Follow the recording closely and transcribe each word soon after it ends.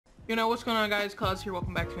You know what's going on, guys? Cuz here.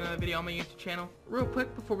 Welcome back to another video on my YouTube channel. Real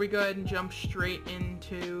quick before we go ahead and jump straight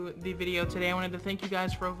into the video today, I wanted to thank you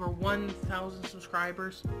guys for over 1,000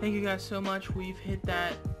 subscribers. Thank you guys so much. We've hit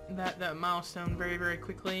that milestone very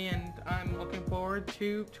quickly, and I'm looking forward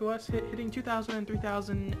to us hitting 2,000 and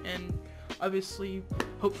 3,000, and obviously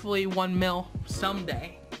hopefully 1 mil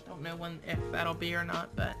someday. Don't know if that'll be or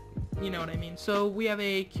not, but you know what I mean. So we have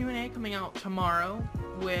a Q&A coming out tomorrow,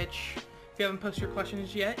 which if you haven't posted your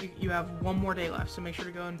questions yet, you have one more day left, so make sure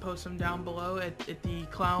to go and post them down below at the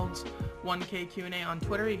Clouds 1K Q&A on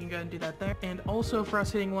Twitter. You can go and do that there. And also for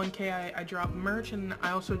us hitting 1K, I dropped merch, and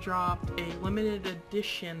I also dropped a limited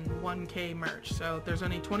edition 1K merch. So there's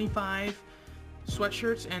only 25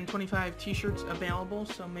 sweatshirts and 25 t-shirts available,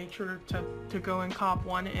 so make sure to go and cop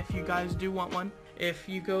one if you guys do want one. If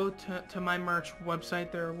you go to my merch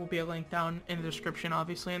website, there will be a link down in the description,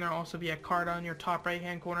 obviously, and there will also be a card on your top right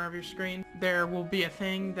hand corner of your screen. There will be a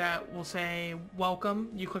thing that will say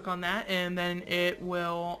welcome. You click on that, and then it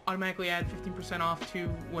will automatically add 15% off to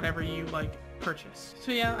whatever you like purchase.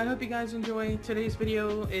 So yeah, I hope you guys enjoy. Today's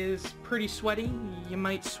video is pretty sweaty. You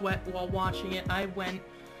might sweat while watching it. I went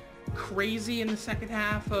crazy in the second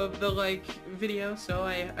half of the video, so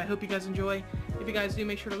I hope you guys enjoy. If you guys do,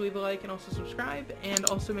 make sure to leave a like and also subscribe, and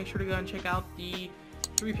also make sure to go and check out the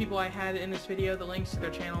 3 people I had in this video. The links to their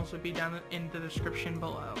channels would be down in the description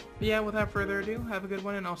below. But yeah, without further ado, have a good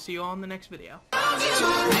one, and I'll see you all in the next video.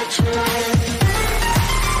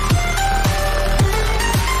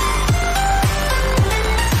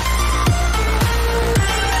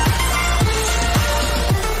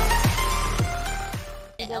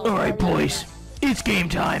 Alright boys, it's game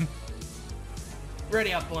time.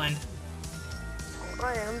 Ready up, Blend.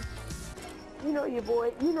 I am. You know your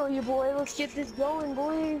boy. Let's get this going,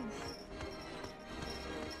 boys.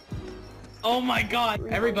 Oh my god.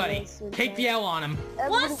 Everybody, take the L on him.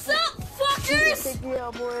 What's up, fuckers? Take the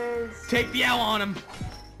L, boys. Take the L on him.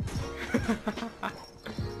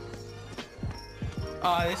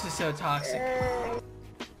 Oh, this is so toxic. Hey.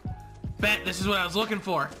 Bet this is what I was looking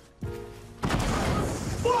for.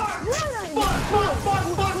 I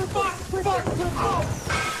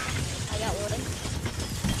got one.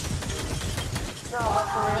 No,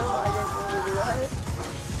 for real, I didn't really do that.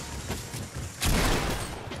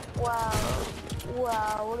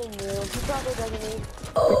 Wow, what a move. He probably doesn't need.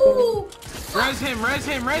 Ooh! Res him!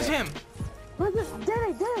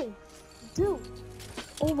 Daddy! Dude!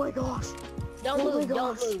 Oh my gosh! Don't move,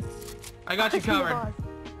 don't move. I got you covered.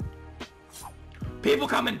 People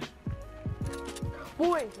coming!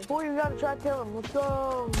 Boy, we gotta try to kill him. Let's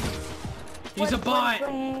go! He's a bot!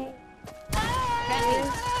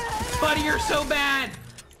 Buddy, you're so bad!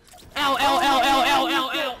 L.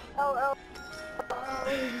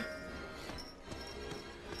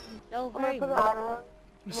 No, I'm very gonna put it good. on.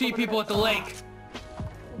 See people at the lake.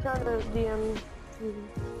 I'm trying to DM.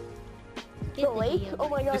 Get The lake? DM. Oh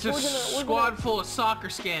my gosh, It's a squad full of soccer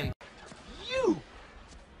skins.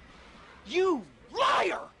 You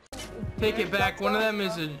liar! Take it back. One of them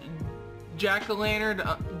is a jack-o'-lantern,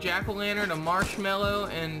 a marshmallow,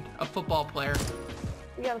 and a football player.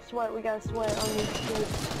 We gotta sweat on these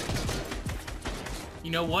kids.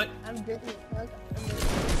 You know what? I'm busy.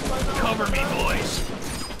 Cover me, boys.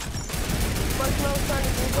 Marshmallow's trying to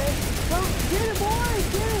do this. Go, get it, boys!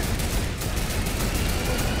 Get it!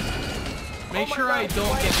 Make Oh my sure I God, don't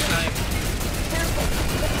sweat. get sniped.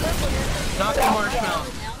 Careful. Not the marshmallow.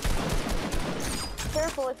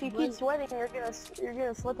 Careful, if you keep sweating, you're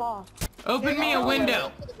gonna slip off. Open me a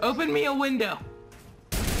window. Open me a window.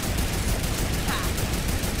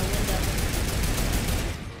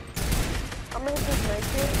 I'm gonna just make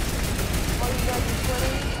it while you guys are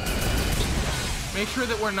sweating. Make sure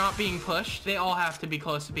that we're not being pushed. They all have to be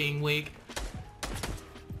close to being weak.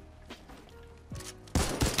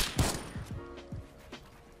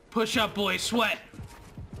 Push up, boys. Sweat.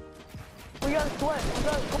 We gotta sweat,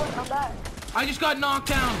 I'm back. I just got knocked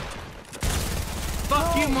down.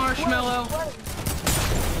 Fuck you, marshmallow. Sweat.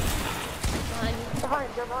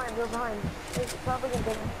 They're behind. It's probably gonna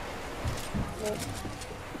get him.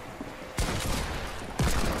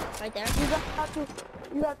 Right there.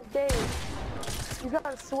 You got the days. You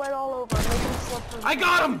gotta sweat all over. Make him slip from I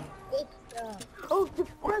got him. Good stuff. Oh,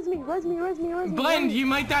 res me. Blend, you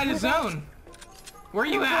might die to zone. Where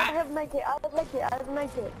you I at? have to make it.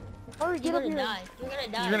 Hurry, get You're up gonna here. die. You're gonna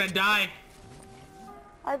die. You're gonna die.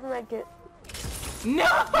 I have to make it.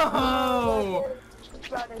 No!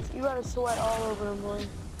 You gotta sweat all over him, boy.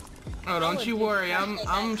 Oh, don't you worry.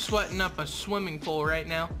 I'm sweating up a swimming pool right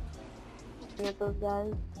now. Get those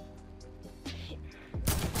guys.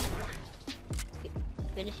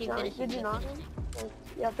 Finishing. Did you not?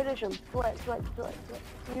 Yeah, finish him. Sweat.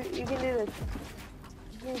 You can do this.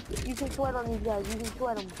 You can sweat on these guys. You can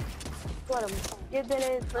sweat them. Sweat them. Get that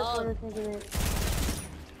in first one this season.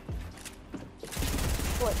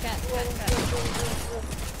 Sweat. Trap.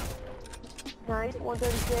 Nice.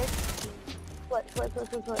 136. Sweat.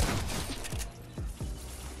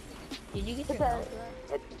 Did you get your Hit that. health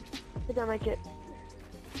back? Hit that my kit.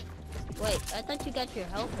 Wait, I thought you got your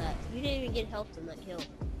health back. You didn't even get health from that kill.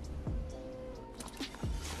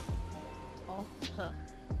 Oh, huh.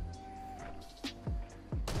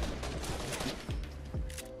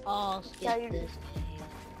 Oh, skip Yeah, this game.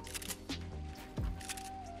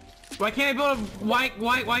 Why can't I build a...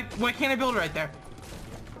 Why can't I build right there?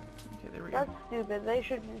 Okay, there we go. That's stupid. They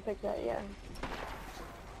should fix that, yeah.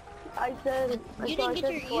 I said... You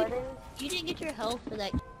didn't get your health for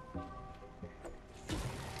that.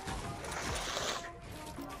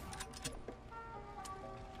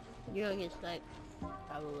 You're gonna get sniped,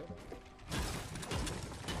 probably.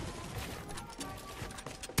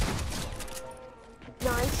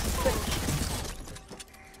 Nice. Finish.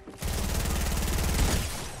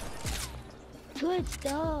 Good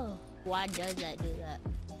stuff. Why does that do that?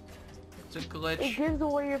 It's a glitch. It gives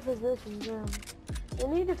away your position, yeah. They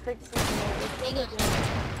need to fix something. They go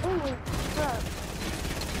Holy crap.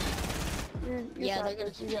 Yeah, they're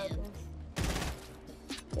gonna you got spam.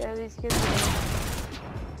 this. Yeah, these kids are...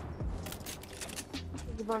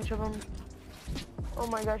 There's a bunch of them. Oh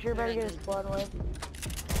my gosh, you're about to get a squad wipe.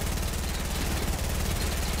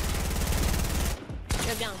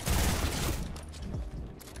 Go down.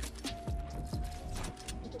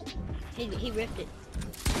 He ripped it.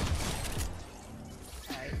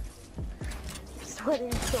 Sorry.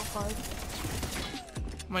 Sweating so hard.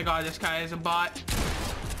 Oh my god, this guy is a bot.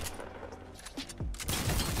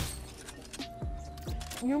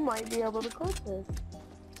 You might be able to clip this.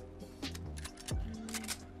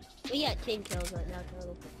 We got 10 kills right now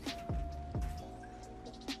total.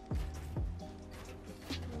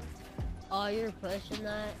 Oh, you're pushing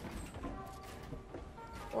that?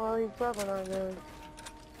 Well, he's probably not good.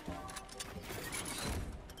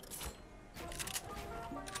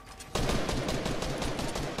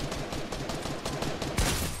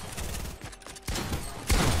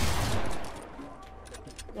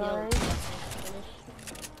 Nice.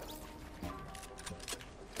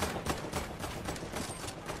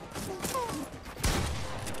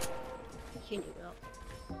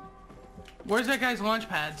 Where's that guy's launch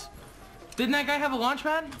pads? Didn't that guy have a launch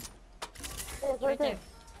pad? Yeah, it's right there.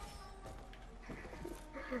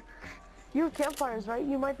 You have campfires, right?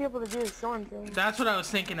 You might be able to do a storm thing. That's what I was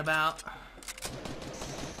thinking about.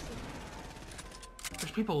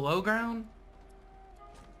 There's people low ground?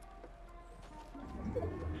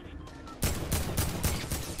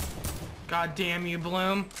 God damn you,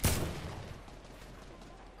 Bloom.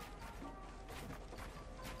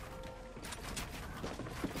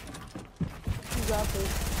 You got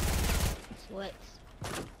this. Sweats.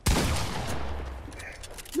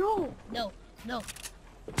 No! No.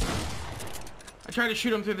 I tried to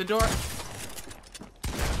shoot him through the door.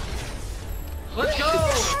 Let's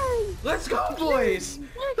go! Let's go, boys!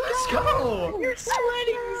 Let's go! You're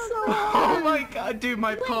sweating so hard! Oh my god, dude,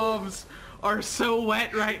 my palms are so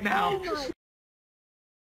wet right now.